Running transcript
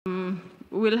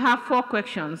We'll have 4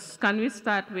 questions. Can we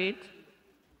start with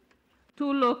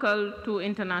 2 local, 2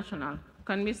 international?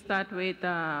 Can we start with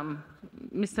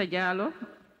Mr. Jallo?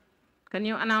 Can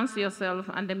you announce yourself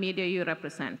and the media you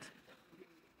represent?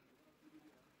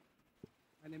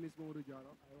 My name is Modu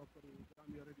Jallo. I work for the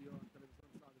Gambia Radio and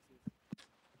Television Services.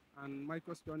 And my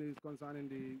question is concerning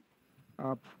the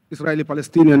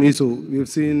Israeli-Palestinian issue. We've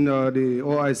seen the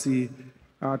OIC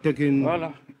taking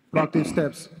proactive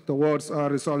steps towards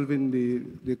resolving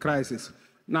the crisis.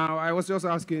 Now, I was just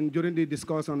asking, during the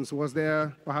discussions, was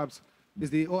there perhaps, is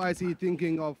the OIC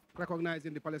thinking of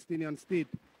recognizing the Palestinian state?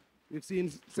 We've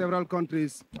seen several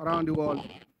countries around the world,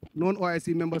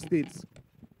 non-OIC member states,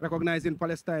 recognizing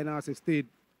Palestine as a state.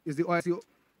 Is the OIC,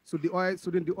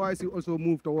 shouldn't the OIC also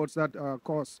move towards that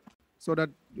course so that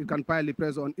it can pile the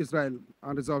pressure on Israel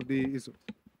and resolve the issue?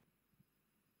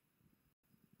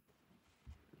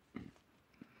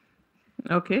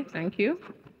 Okay, thank you.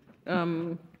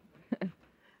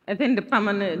 I think the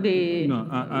permanent, No,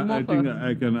 I think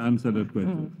I can answer that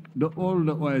question. All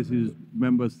the OIC's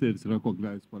member states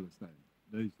recognize Palestine.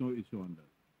 There is no issue on that.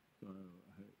 So,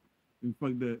 in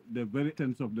fact, the very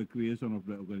sense of the creation of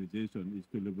the organization is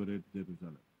to liberate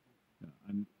Jerusalem. Yeah,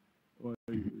 and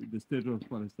the state of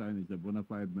Palestine is a bona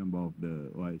fide member of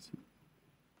the OIC.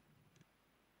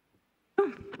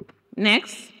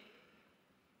 Next.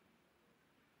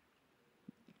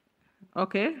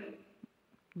 Okay.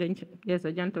 There's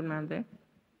a gentleman there.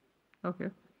 Okay.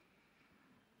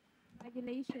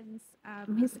 Congratulations,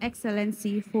 His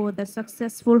Excellency, for the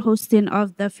successful hosting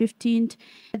of the 15th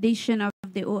edition of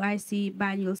the OIC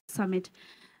Biennial Summit.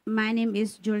 My name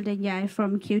is Julde Njai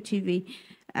from QTV.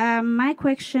 My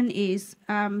question is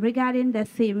regarding the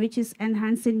theme, which is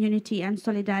enhancing unity and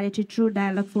solidarity through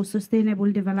dialogue for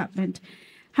sustainable development.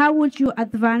 How would you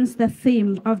advance the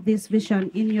theme of this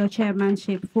vision in your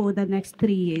chairmanship for the next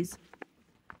 3 years?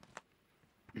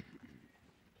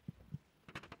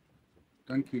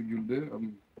 Thank you, Julde.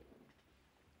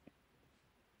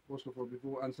 First of all,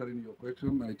 before answering your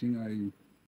question, I think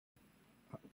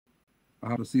I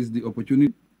have to seize the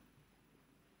opportunity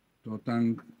to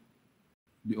thank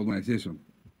the organization.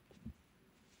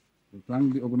 To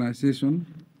thank the organization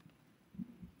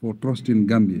for trusting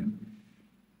Gambia,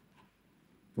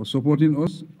 for supporting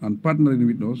us and partnering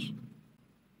with us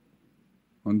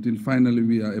until finally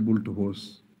we are able to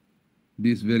host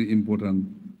this very important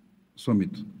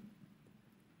summit.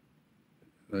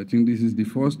 I think this is the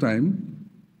first time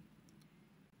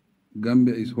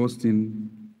Gambia is hosting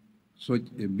such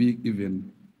a big event,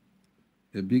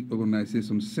 a big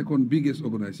organization, second biggest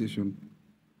organization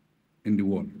in the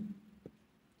world.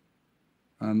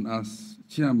 And as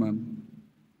chairman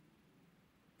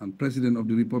and president of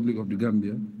the Republic of the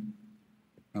Gambia,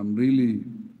 I'm really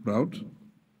proud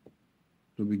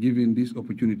to be given this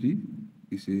opportunity.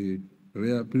 It's a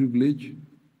rare privilege,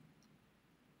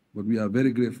 but we are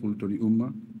very grateful to the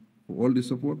Ummah for all the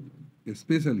support,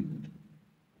 especially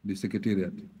the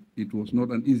Secretariat. It was not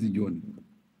an easy journey,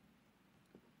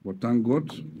 but thank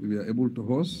God we are able to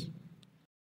host,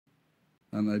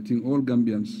 and I think all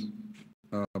Gambians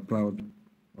are proud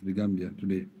of the Gambia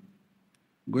today.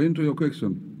 Going to your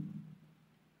question,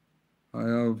 I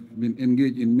have been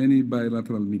engaged in many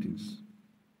bilateral meetings.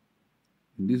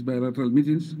 In these bilateral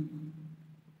meetings,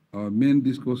 our main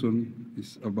discussion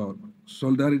is about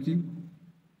solidarity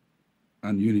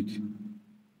and unity.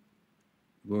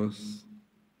 Because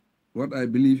what I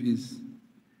believe is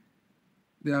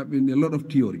there have been a lot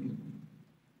of theory.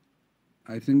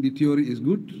 I think the theory is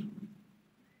good,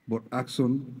 but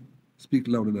action speaks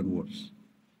louder than words.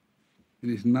 It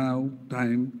is now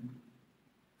time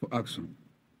for action.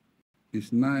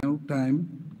 It's now time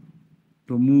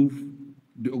to move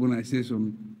the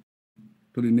organization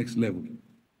to the next level.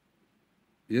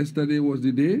 Yesterday was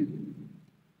the day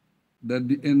that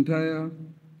the entire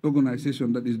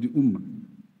organization, that is the Ummah,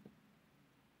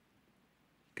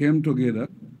 came together,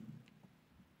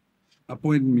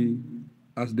 appoint me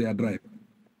as their driver.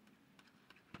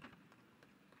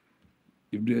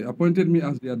 If they appointed me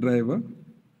as their driver,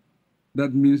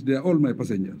 that means they are all my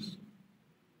passengers.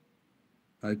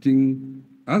 I think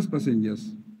as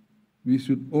passengers, we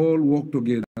should all work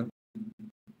together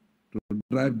to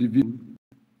drive the vehicle to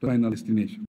the final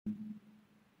destination.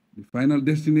 The final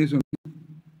destination,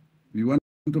 we want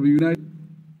to be united,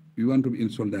 we want to be in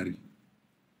solidarity.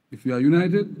 If we are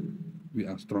united, we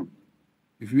are strong.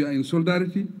 If we are in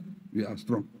solidarity, we are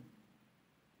strong.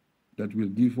 That will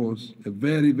give us a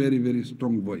very, very, very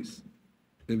strong voice,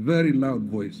 a very loud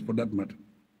voice for that matter,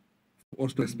 for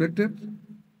us to respect it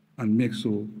and make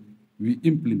sure we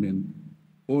implement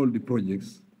all the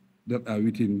projects that are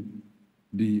within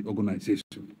the organization.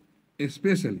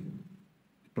 especially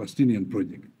the Palestinian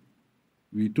project.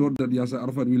 We thought that Yasser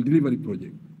Arafat will deliver the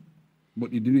project,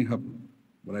 but it didn't happen.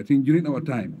 But I think during our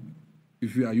time,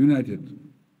 if we are united,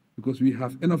 because we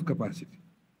have enough capacity,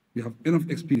 we have enough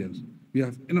experience, we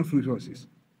have enough resources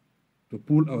to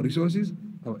pool our resources,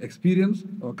 our experience,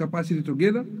 our capacity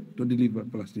together to deliver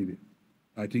Palestine.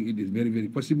 I think it is very, very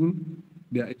possible.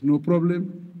 There is no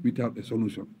problem without a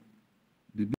solution.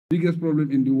 The biggest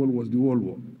problem in the world was the World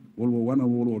War, World War I and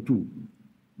World War II,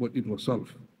 but it was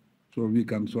solved. So we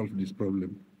can solve this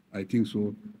problem. I think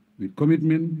so, with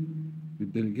commitment,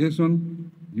 with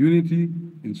delegation, unity,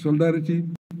 in solidarity,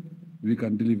 we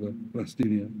can deliver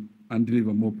Palestine and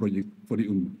deliver more projects for the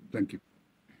Ummah. Thank you.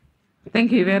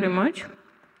 Thank you very much.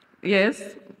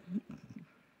 Yes.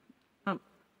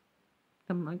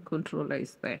 The mic controller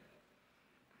is there.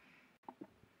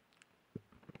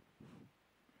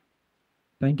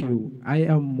 Thank you. I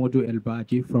am Modu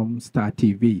Elbaji from Star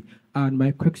TV, and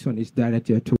my question is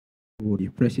directed to the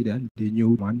president, the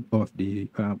new one of the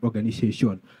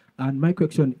organization. And my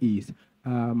question is,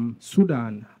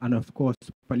 Sudan and of course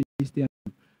Palestine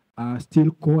are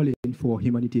still calling for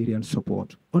humanitarian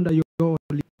support. Under your,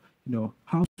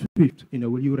 how swift,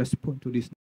 will you respond to this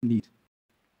need?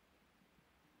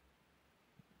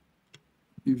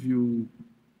 If you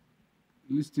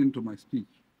listen to my speech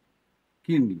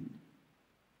keenly,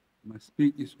 my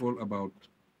speech is all about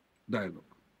dialogue,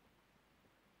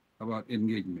 about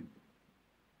engagement,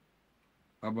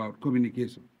 about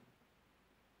communication,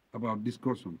 about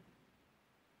discussion.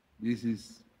 This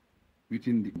is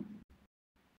within the Ummah.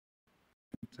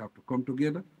 We have to come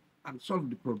together and solve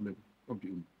the problem of the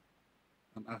Ummah.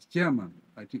 And as chairman,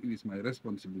 I think it is my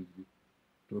responsibility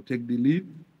to take the lead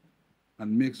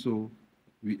and make sure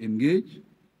we engage,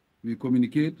 we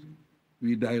communicate,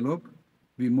 we dialogue,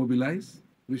 we mobilize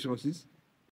resources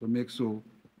to make sure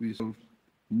we solve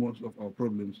most of our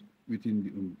problems within the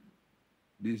Ummah.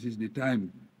 This is the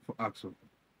time for action.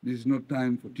 This is not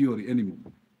time for theory anymore.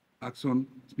 Action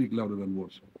speaks louder than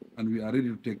words. And we are ready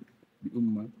to take the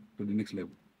Ummah to the next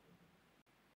level.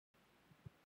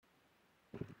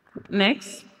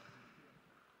 Next.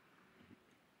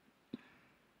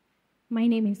 My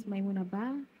name is Maimuna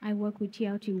Ba. I work with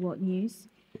TRT World News.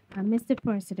 Mr.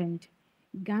 President,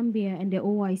 Gambia and the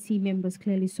OIC members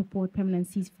clearly support permanent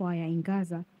ceasefire in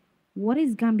Gaza. What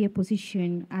is Gambia's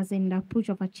position as in the approach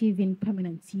of achieving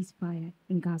permanent ceasefire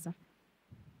in Gaza?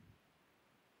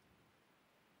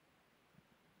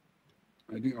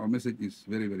 I think our message is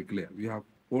very, very clear. We have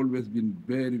always been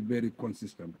very, very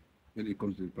consistent when it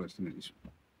comes to the Palestinian issue.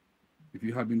 If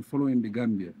you have been following the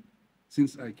Gambia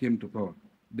since I came to power,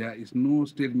 there is no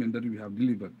statement that we have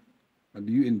delivered at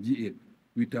the UNGA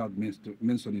without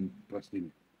mentioning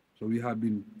Palestine. So we have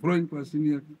been following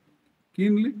Palestine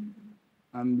keenly,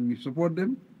 and we support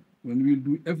them, and we will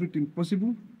do everything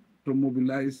possible to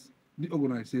mobilize the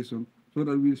organization so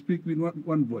that we speak with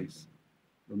one voice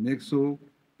to make sure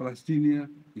Palestine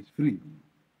is free,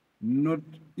 not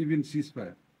even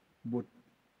ceasefire, but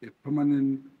a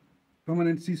permanent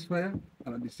ceasefire,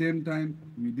 and at the same time,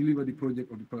 we deliver the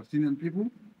project of the Palestinian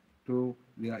people to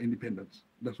their independence.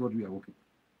 That's what we are working.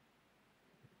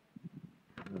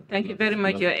 Thank you very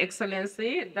much, Your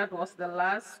Excellency. That was the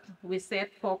last. We said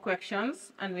 4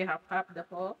 questions, and we have had the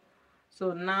 4.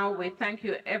 So now we thank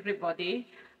you, everybody,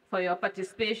 for your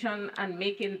participation and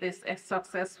making this a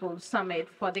successful summit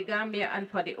for the Gambia and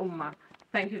for the Ummah.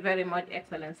 Thank you very much,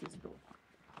 Excellencies.